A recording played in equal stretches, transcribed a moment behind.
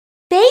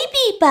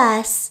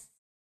BabyBus.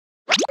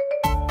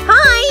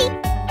 Hi!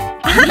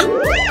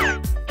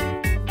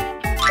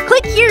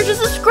 Click here to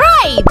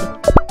subscribe!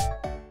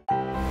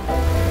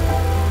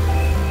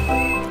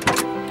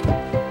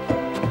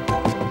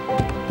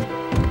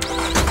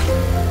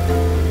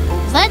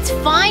 Let's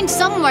find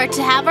somewhere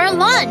to have our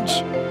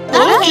lunch.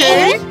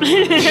 Okay.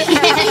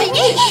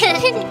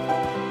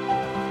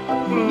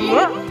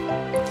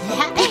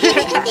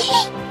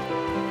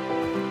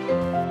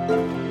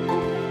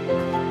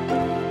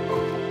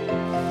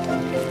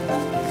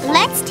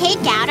 Let's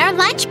take out our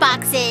lunch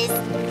boxes.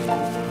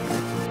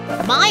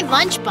 My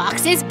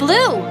lunchbox is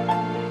blue.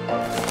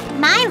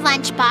 My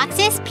lunchbox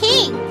is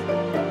pink.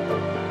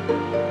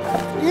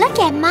 Look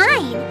at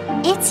mine.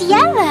 It's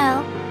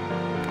yellow.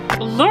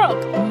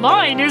 Look,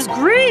 mine is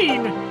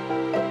green.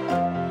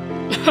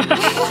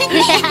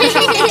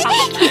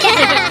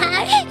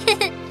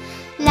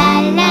 La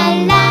la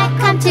la,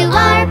 come to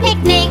our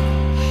picnic.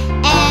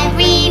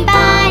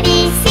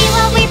 Everybody see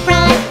what we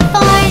brought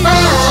for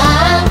lunch.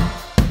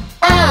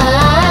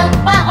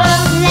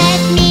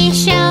 Let me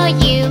show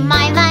you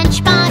my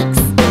lunchbox.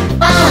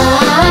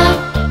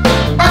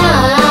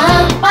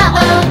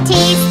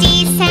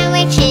 Tasty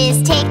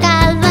sandwiches, take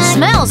a look.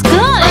 Smells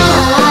good.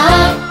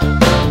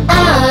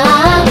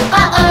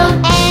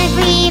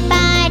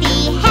 Everybody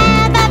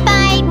have a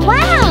bite.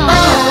 Wow!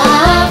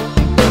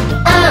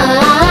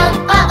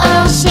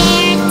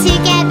 Share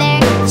together,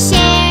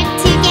 share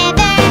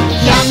together.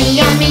 Yummy,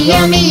 yummy,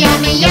 yummy,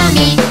 yummy,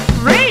 yummy.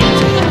 Great!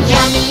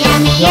 Yummy,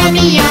 yummy,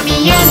 yummy, yummy,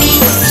 yummy.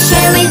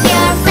 Share with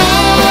your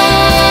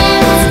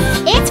friends.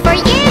 It's for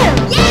you.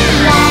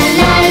 Yeah! La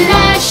la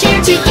la,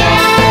 share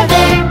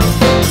together.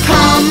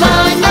 Come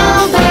on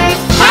over,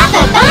 have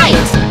a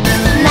bite.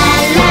 La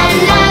la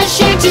la,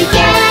 share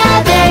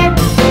together.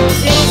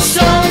 It's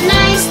so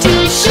nice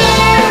to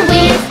share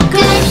with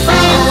good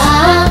friends.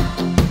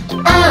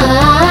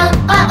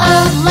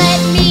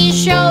 Let me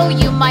show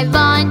you my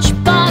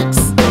lunchbox.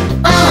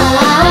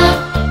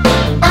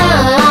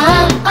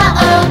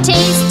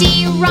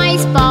 Tasty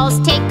rice balls,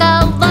 take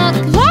a look.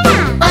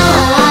 Yeah!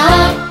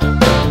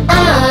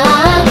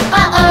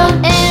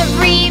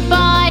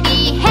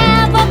 Everybody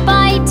have a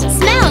bite.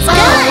 Smells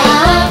good.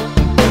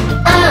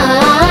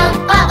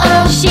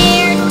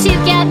 Share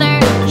together,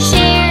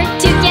 share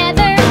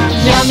together.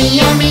 Yummy,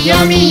 yummy,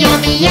 yummy,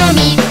 yummy,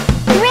 yummy.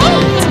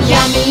 Great!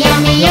 Yummy,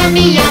 yummy,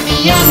 yummy, yummy,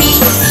 yummy.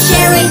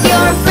 Share with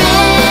your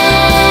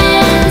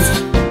friends.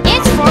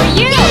 It's for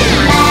you.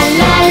 La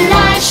la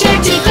la,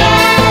 share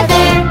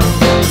together.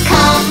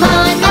 Come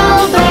on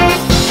over,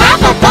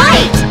 have a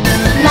bite.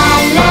 La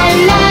la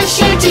la,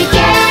 share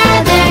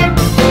together.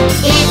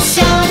 It's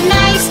so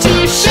nice to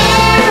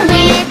share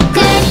with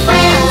good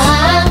friends.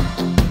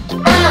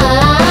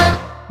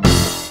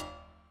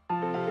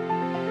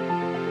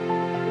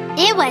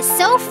 It was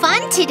so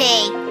fun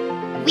today.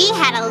 We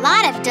had a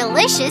lot of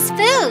delicious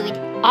food.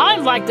 I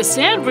like the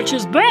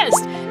sandwiches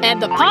best,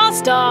 and the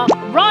pasta,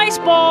 rice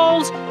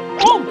balls,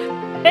 oh,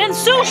 and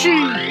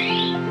sushi.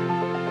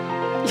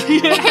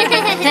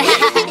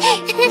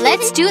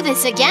 Let's do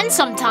this again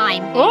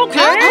sometime.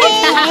 Okay.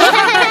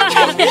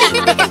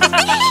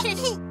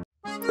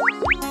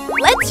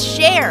 Let's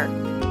share.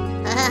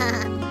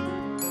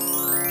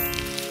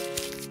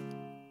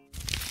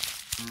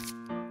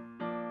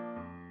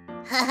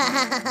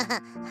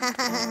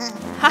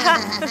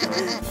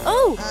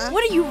 Oh,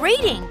 what are you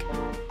reading?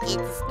 It's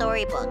a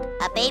storybook,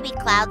 A Baby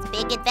Cloud's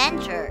Big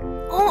Adventure.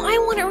 Oh, I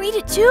want to read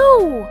it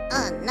too.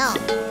 No.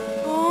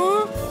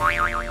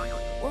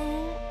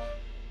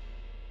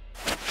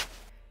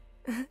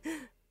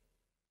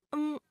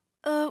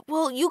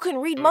 Well, you can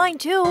read mine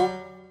too.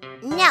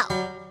 No.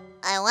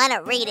 I want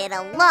to read it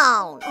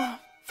alone.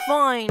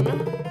 Fine.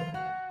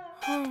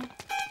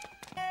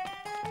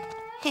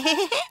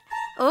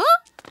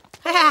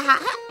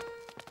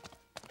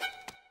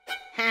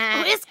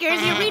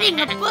 Whiskers, you're reading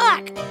a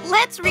book.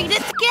 Let's read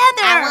it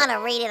together. I want to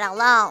read it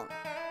alone.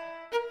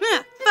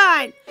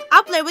 Fine.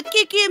 I'll play with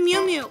Kiki and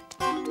Mew Mew.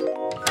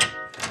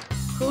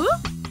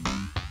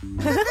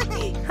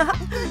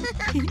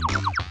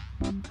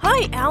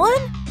 Hi,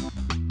 Alan.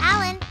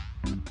 Alan,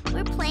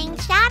 we're playing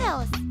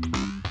shadows.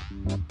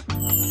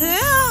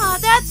 Yeah,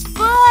 that's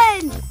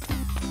fun.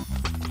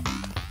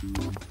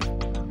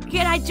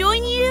 Can I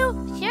join you?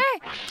 Sure.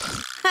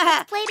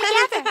 Let's play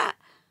together.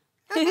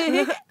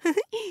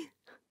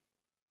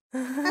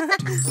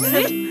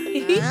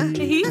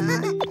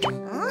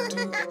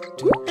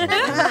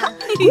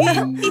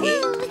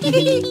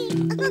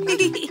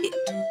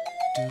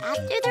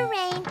 After the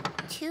rain,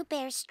 two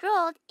bears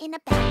strolled in a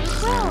bamboo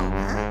grove.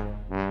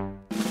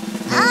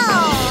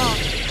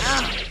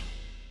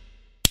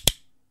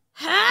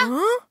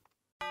 Huh?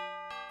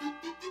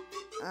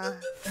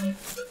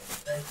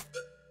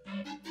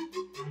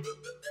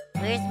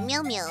 Where's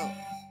Mew Mew?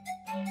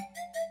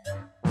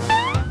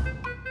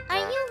 Are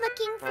you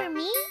looking for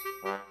me?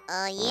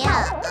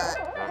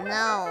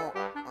 No.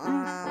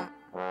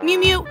 Mew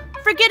Mew,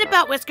 forget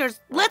about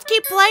Whiskers. Let's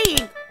keep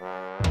playing.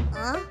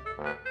 Huh?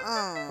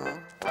 Oh.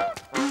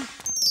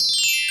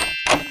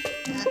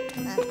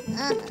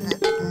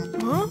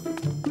 Huh?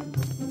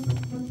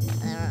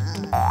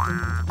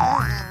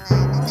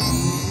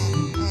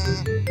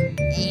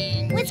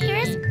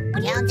 Whiskers,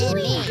 what are you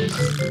doing?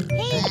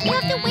 Hey, you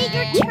have to wait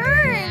your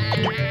turn.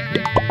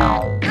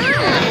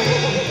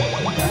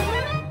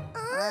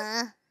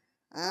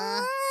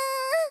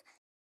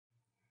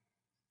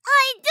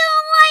 I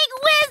don't like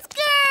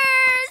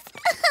Whiskers!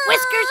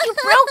 Whiskers, you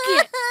broke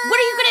it! What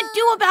are you gonna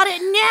do about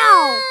it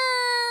now?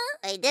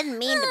 I didn't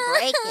mean to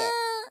break it.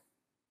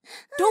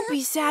 Don't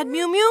be sad,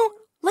 Mew Mew.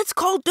 Let's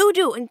call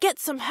Doo-Doo and get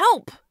some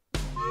help.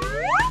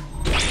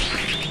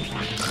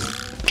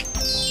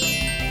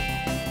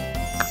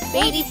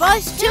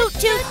 BabyBus, toot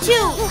toot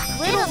toot.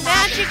 Little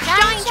magic,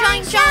 shine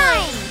shine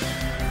shine.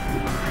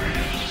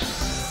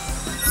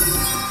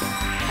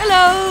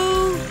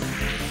 Hello!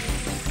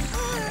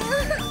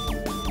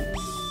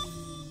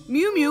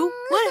 Mew Mew,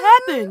 what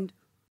happened?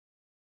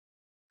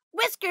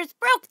 Whiskers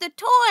broke the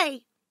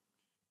toy!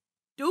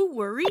 Don't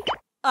worry,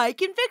 I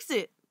can fix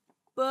it.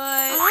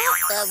 But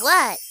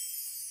What?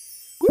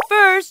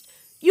 first,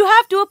 you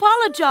have to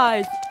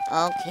apologize.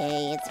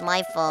 Okay, it's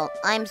my fault.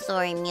 I'm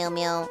sorry, Mew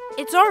Mew.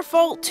 It's our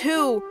fault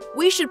too.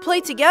 We should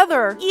play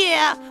together.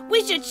 Yeah,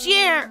 we should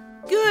share.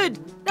 Good,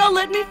 now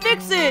let me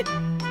fix it.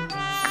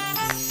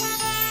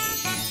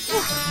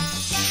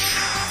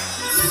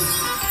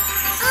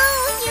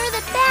 Oh, you're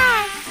the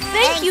best!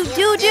 Thank you,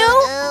 Doo-Doo.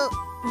 Doo-Doo.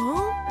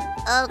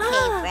 Huh?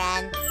 Okay,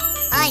 friend.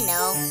 I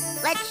know.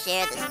 Let's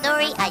share the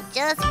story I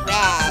just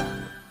read.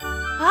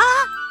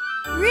 Huh?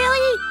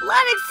 Really? Well,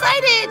 I'm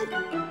excited!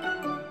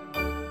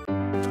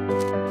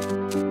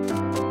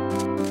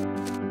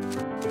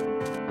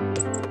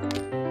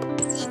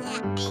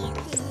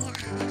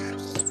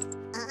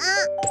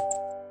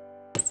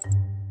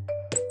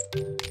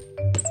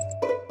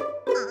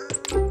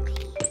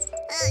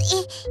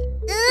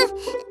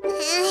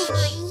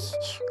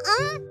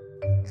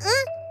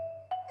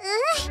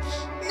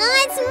 No,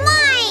 it's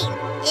mine!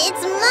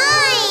 It's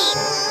mine!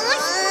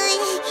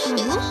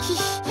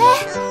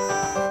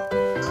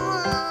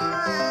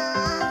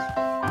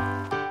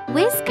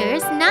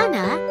 Whiskers,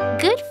 Nana,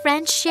 good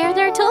friends share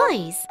their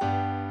toys.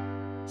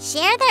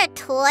 Share their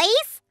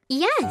toys?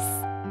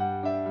 Yes.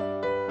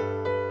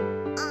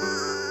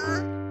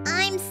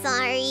 I'm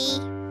sorry.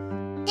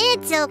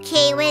 It's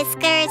okay,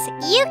 Whiskers.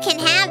 You can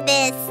have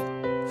this.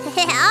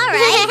 All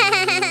right.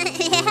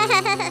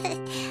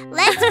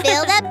 Let's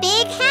build a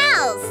big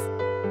house.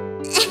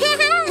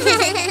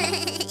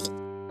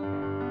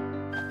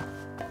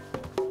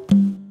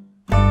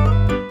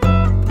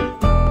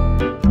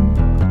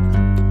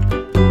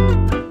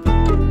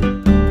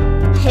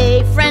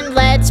 Hey friend,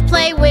 let's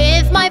play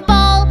with my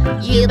ball.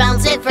 You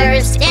bounce it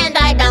first and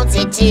I bounce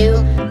it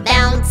too.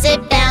 Bounce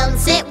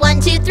it, 1,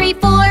 2, 3,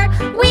 4.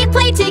 We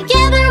play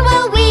together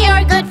while we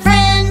are good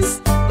friends.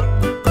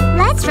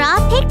 Let's draw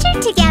a picture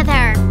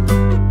together.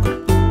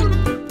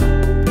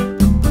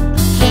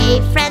 Hey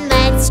friend,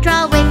 let's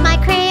draw with my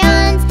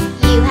crayons.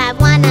 You have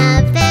one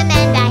of them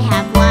and I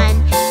have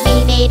one.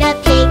 We made a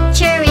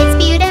picture, it's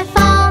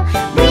beautiful.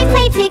 We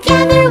play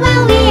together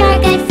while we are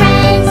good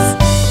friends.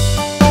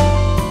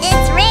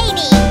 It's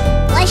raining.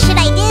 What should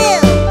I do?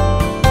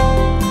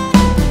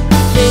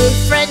 Hey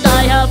friend,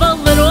 I have a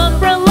little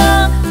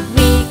umbrella.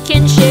 We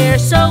can share,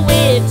 so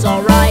it's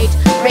alright.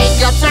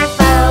 Raindrops are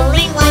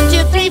falling, 1,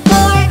 2, 3,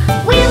 4.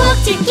 We walk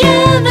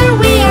together,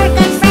 we are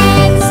good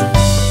friends.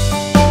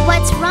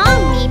 What's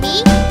wrong,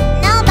 Mimi?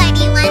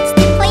 Nobody wants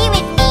to play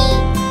with me.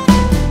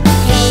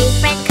 Hey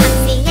friend, come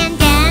sing and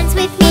dance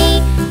with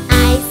me.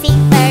 I sing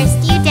first,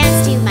 you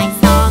dance to my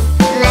song.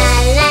 La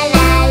la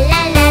la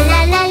la la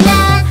la la la.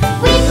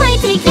 We play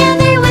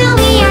together while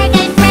we are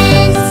good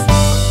friends.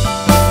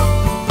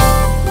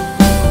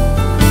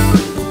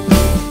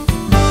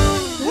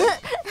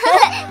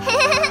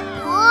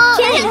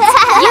 Kids,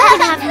 you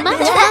can have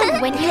much fun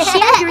when you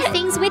share your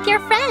things with your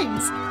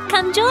friends.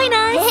 Come join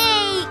us.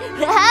 Hey,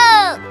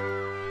 help!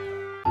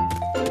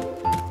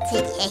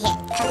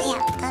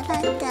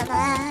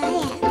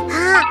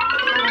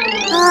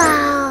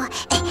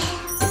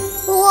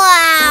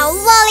 Wow,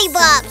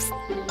 lollipops!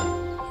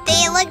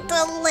 They look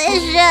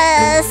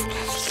delicious.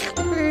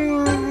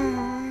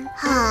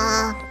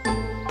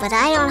 But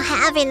I don't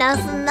have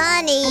enough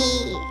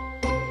money.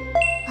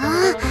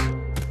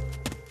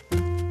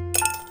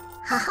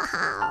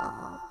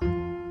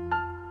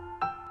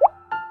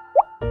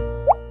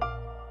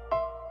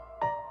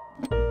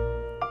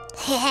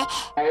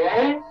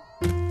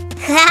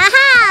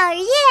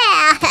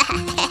 Yeah!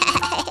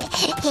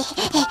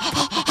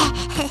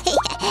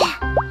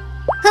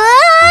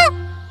 Huh?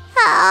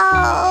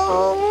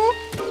 Oh.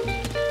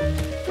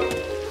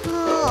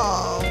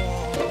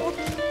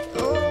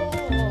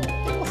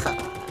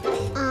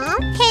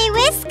 Hey,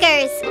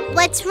 Whiskers,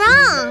 what's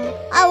wrong?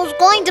 I was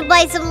going to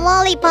buy some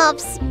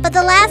lollipops, but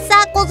the last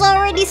sack was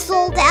already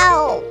sold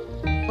out.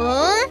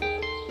 Huh?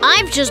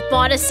 I've just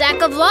bought a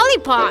sack of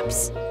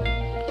lollipops.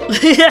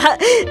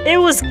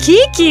 It was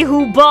Kiki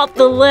who bought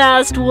the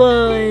last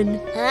one.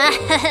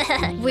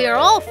 We're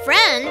all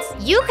friends.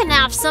 You can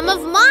have some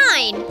of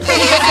mine.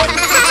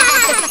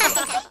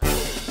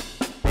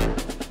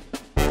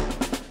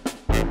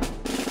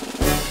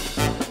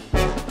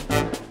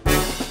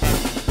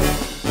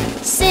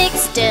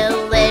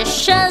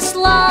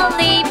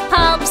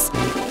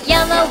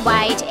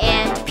 white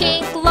and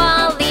pink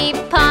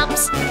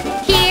lollipops.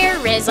 Here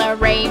is a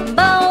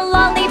rainbow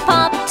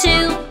lollipop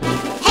too.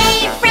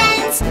 Hey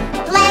friends,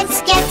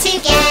 let's get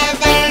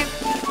together.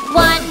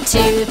 1,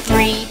 2,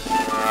 3.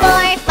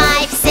 4,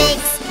 5,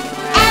 6.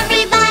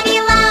 Everybody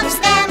loves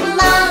them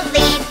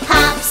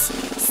lollipops.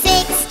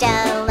 6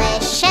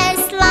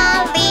 delicious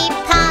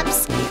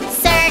lollipops.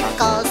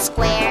 Circle,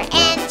 square,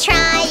 and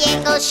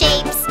triangle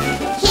shapes.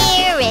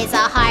 Here is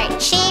a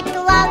heart-shaped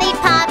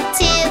lollipop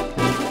too.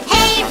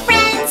 Hey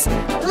friends,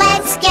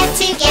 let's get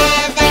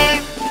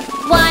together.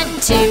 1,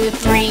 2,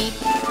 3.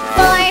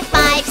 4,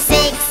 5,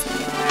 6.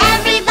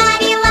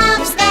 Everybody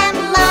loves them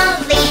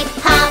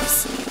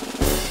lollipops.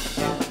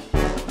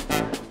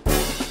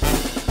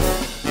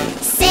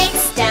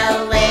 6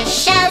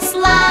 delicious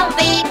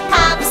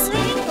lollipops.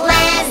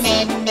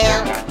 Lemon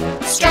milk,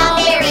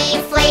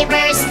 strawberry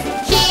flavors.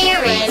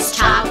 Here is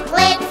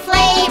chocolate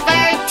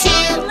flavor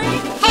too.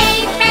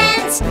 Hey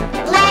friends,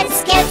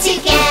 let's get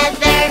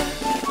together.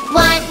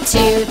 1,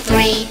 2,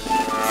 3.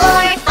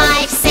 4,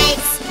 5,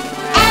 6.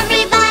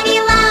 Everybody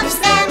loves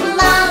them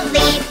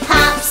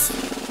lollipops.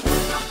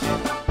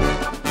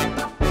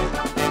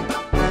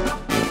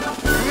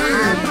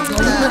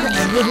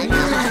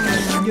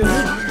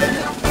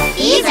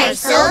 These are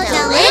so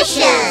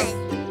delicious.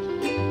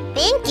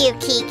 Thank you,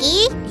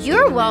 Kiki.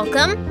 You're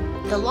welcome.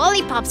 The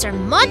lollipops are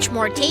much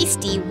more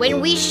tasty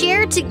when we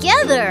share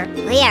together.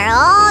 We are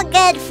all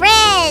good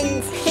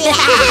friends.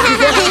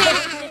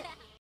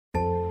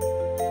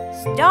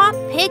 Stop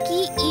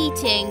picky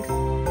eating.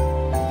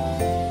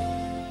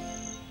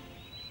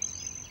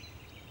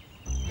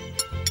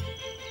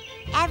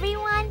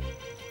 Everyone,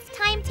 it's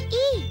time to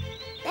eat.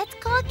 Let's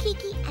call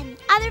Kiki and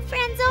the other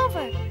friends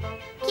over.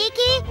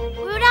 Kiki,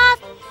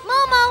 Rudolph,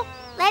 Momo,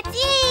 let's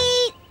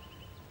eat.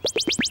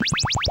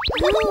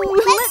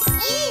 Let's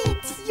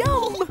eat.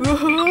 Yum!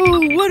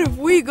 Oh, what have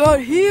we got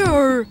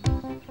here?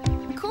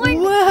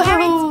 Corn, Wow.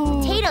 carrots,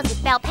 potatoes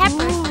with bell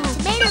peppers,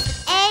 tomatoes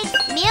with eggs,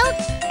 milk,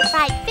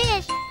 fried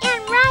fish,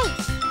 and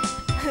rice.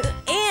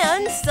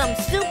 And some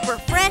super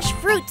fresh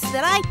fruits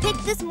that I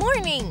picked this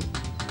morning.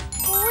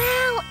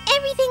 Wow,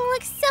 everything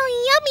looks so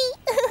yummy.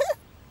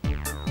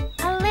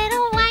 A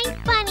little white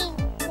bunny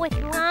with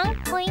long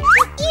pointy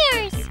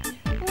ears,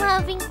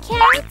 loving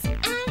carrots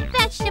and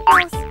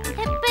vegetables.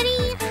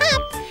 Hippity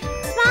hop,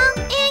 small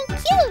and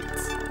cute.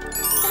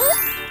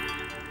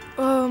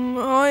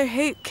 I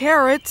hate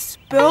carrots,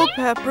 bell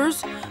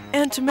peppers,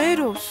 and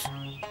tomatoes.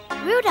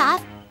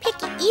 Rudolph,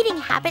 picky eating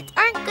habits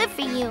aren't good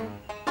for you.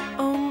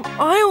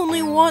 I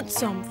only want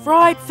some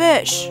fried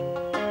fish.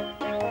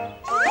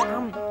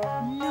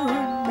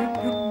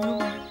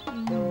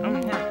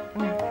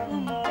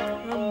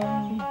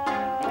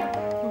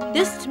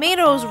 This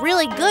tomato's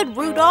really good,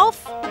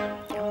 Rudolph.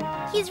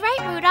 He's right,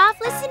 Rudolph.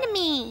 Listen to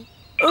me.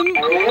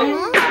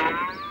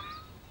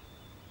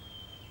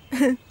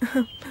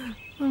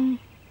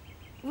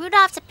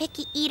 Rudolph's a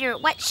picky eater.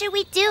 What should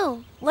we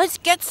do? Let's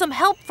get some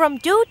help from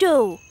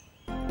Doo-Doo.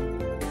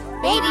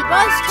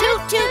 BabyBus,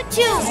 toot toot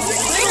toot.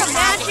 Little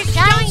magic,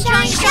 shine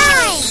shine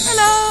shine.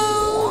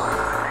 Hello!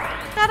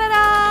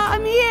 Ta-da-da!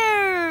 I'm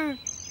here!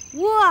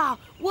 Wow,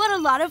 what a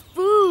lot of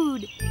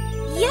food!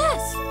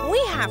 Yes, we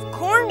have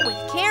corn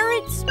with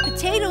carrots,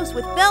 potatoes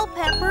with bell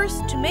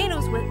peppers,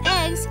 tomatoes with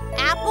eggs,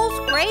 apples,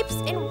 grapes,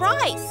 and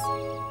rice.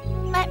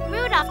 But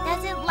Rudolph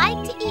doesn't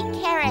like to eat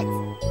carrots,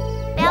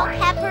 bell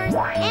peppers,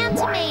 and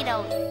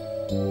tomatoes.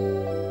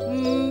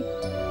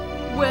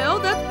 Well,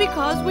 that's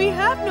because we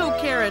have no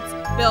carrots,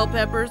 bell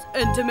peppers,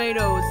 and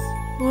tomatoes.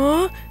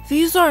 Huh?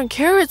 These aren't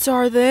carrots,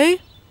 are they?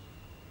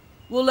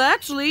 Well,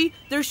 actually,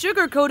 they're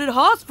sugar-coated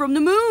hops from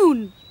the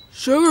moon.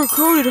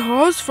 Sugar-coated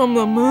hops from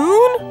the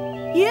moon?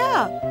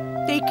 Yeah,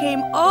 they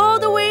came all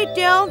the way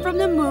down from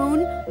the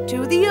moon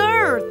to the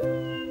earth.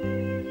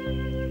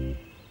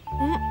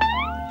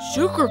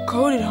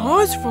 Sugar-coated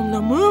hops from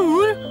the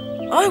moon?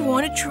 I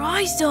want to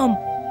try some.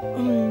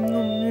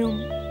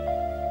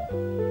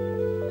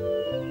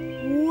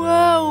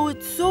 Wow,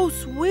 it's so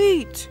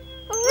sweet.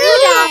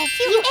 Rudolph,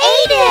 you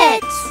ate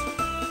it!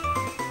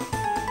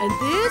 And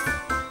this?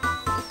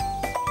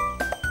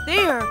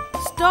 They are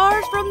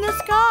stars from the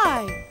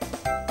sky.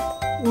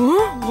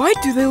 Huh? Why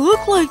do they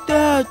look like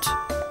that?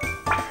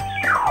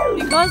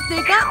 Because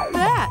they got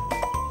fat,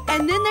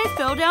 and then they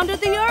fell down to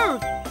the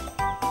earth.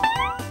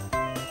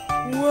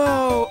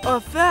 Whoa, a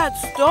fat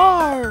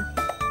star.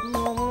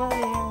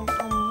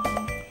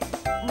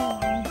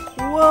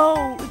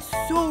 Whoa, it's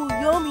so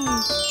yummy.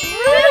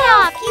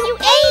 Rudolph, you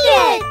ate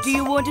it! Do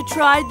you want to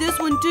try this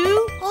one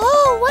too?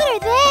 Oh, what are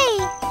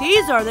they?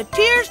 These are the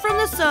tears from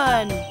the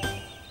sun.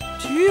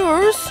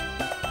 Tears?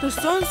 The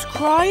sun's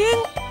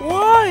crying?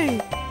 Why?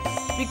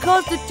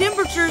 Because the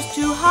temperature's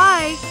too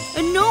high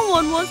and no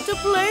one wants to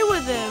play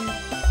with him.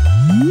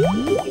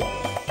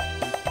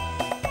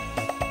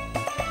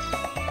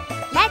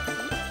 Let's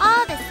eat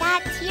all the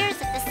sad tears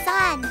of the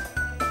sun.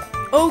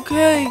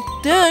 Okay,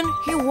 then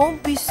he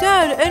won't be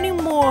sad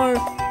anymore.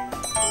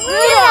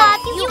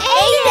 Rudolph, you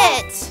ate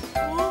it!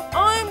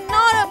 I'm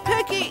not a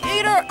picky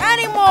eater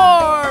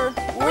anymore.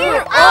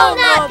 We're all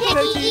not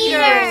picky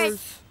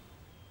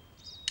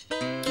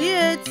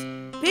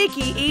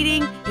picky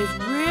eating is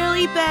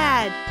really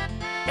bad.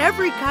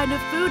 Every kind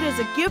of food is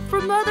a gift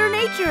from Mother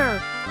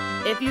Nature.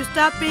 If you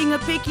stop being a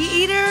picky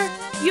eater,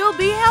 you'll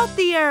be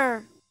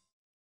healthier.